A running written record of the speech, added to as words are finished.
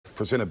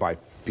presented by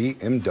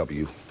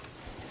BMW.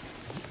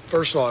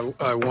 First of all,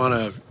 I want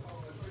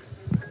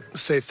to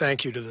say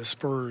thank you to the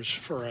Spurs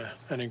for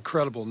an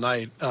incredible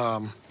night.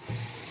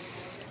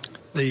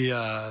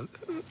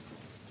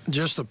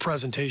 Just the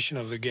presentation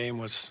of the game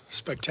was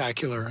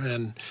spectacular,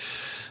 and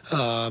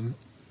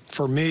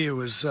for me it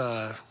was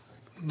a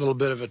little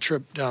bit of a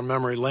trip down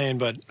memory lane,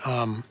 but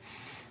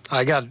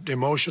I got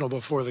emotional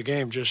before the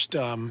game. Just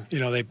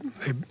they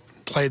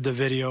played the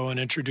video and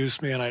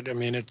introduced me, and I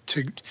mean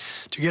to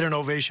get an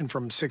ovation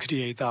from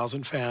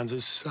 68,000 fans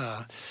is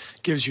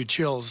gives you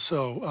chills.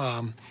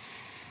 So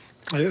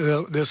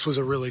this was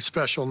a really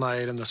special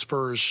night, and the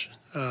Spurs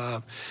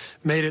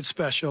made it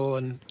special,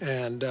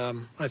 and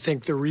I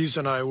think the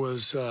reason I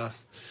was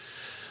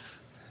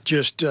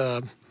just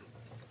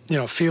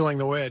feeling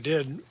the way I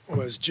did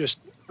was just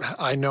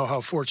I know how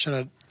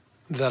fortunate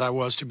that I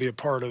was to be a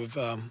part of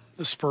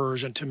the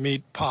Spurs and to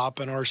meet Pop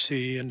and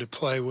RC and to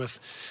play with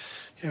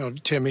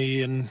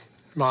Timmy and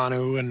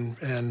Manu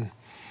and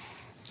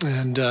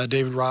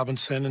David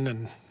Robinson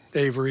and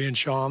Avery and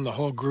Sean, the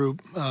whole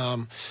group.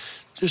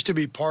 Just to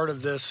be part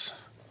of this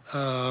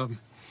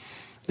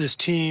this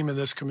team and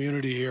this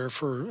community here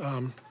for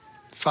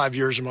 5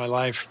 years of my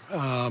life,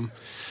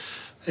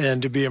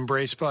 and to be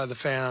embraced by the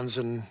fans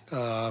and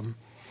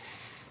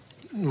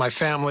my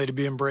family to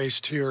be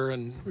embraced here,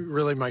 and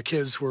really my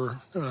kids were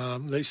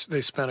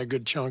they spent a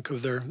good chunk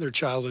of their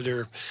childhood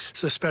here.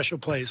 It's a special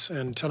place,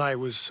 and tonight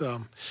was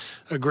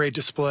a great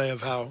display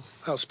of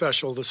how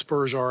special the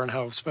Spurs are and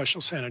how special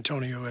San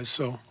Antonio is.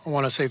 So I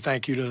want to say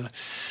thank you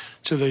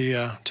to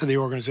the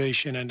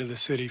organization and to the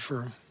city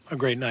for a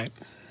great night.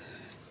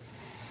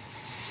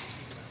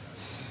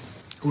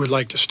 Who would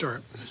like to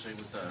start?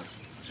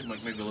 Seemed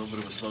like maybe a little bit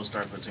of a slow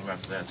start, but it seemed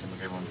after that, seemed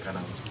like everyone kind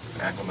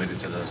of acclimated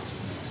to the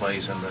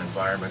place and the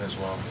environment as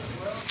well.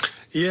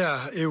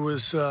 Yeah, it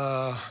was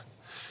a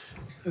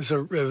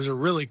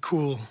really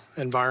cool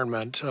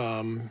environment.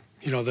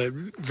 They're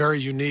very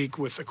unique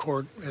with the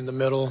court in the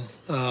middle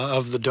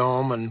of the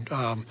dome, and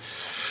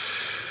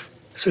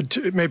so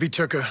it maybe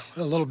took a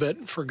little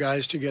bit for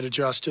guys to get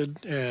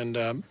adjusted.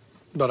 And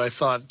but I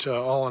thought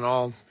all in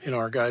all,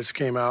 our guys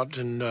came out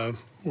and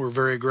were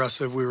very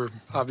aggressive. We were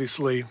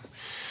obviously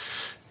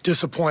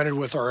disappointed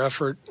with our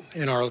effort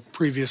in our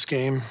previous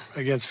game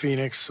against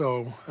Phoenix,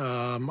 so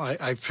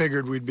I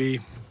figured we'd be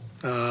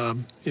a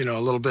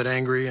little bit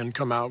angry and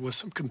come out with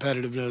some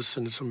competitiveness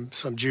and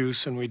some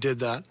juice, and we did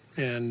that.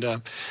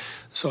 And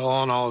so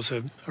all in all, it was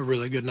a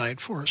really good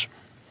night for us.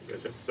 You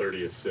guys have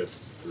 30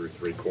 assists through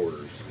 3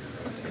 quarters.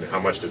 I mean, how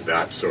much does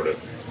that sort of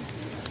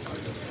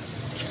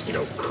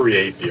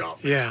create the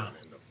offense? Yeah.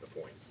 And the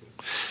points?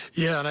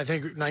 Yeah, and I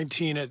think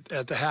 19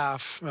 at the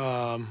half.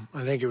 I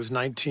think it was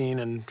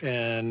 19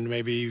 and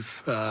maybe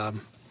 5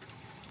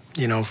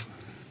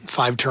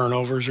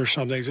 turnovers or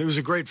something. It was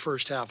a great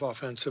first half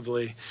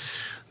offensively.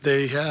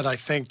 They had, I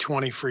think,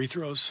 20 free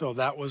throws, so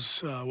that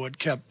was what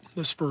kept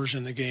the Spurs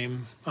in the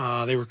game.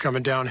 They were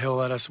coming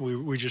downhill at us.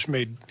 We just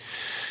made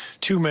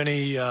too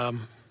many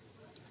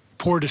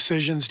poor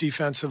decisions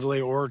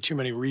defensively or too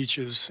many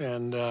reaches,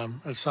 and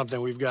that's something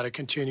we've got to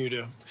continue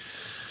to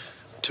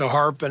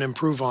harp and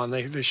improve on.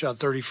 They shot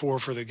 34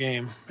 for the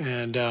game,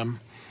 and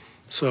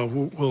so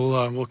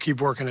we'll keep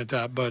working at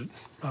that. But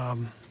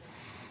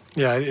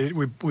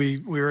we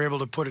were able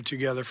to put it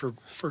together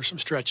for some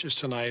stretches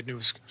tonight, and it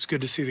was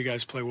good to see the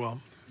guys play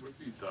well. What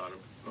have you thought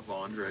of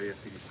Andre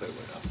after you played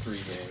with now 3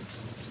 games?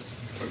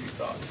 What have you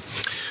thought?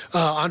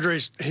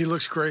 He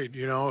looks great.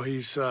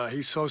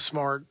 He's so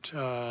smart.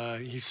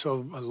 He's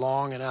so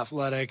long and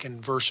athletic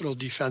and versatile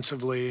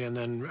defensively, and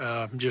then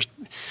just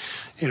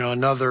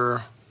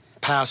another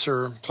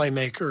passer,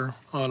 playmaker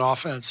on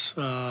offense.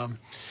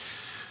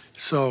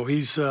 So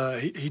he's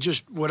he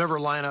just whatever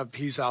lineup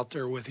he's out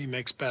there with, he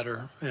makes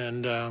better.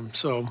 And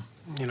so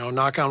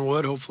knock on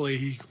wood, hopefully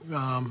he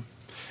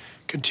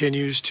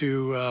continues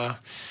to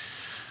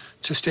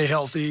stay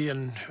healthy,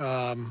 and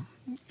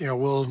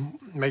we'll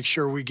make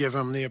sure we give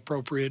him the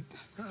appropriate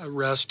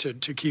rest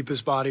to keep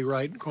his body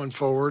right going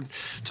forward.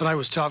 Tonight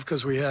was tough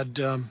because we had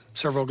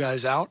several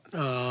guys out.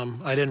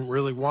 I didn't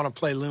really want to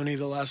play Looney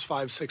the last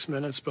 5-6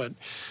 minutes, but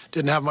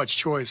didn't have much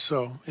choice.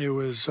 So it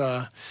was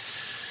a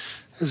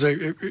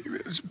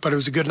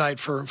good night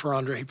for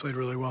Andre. He played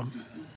really well.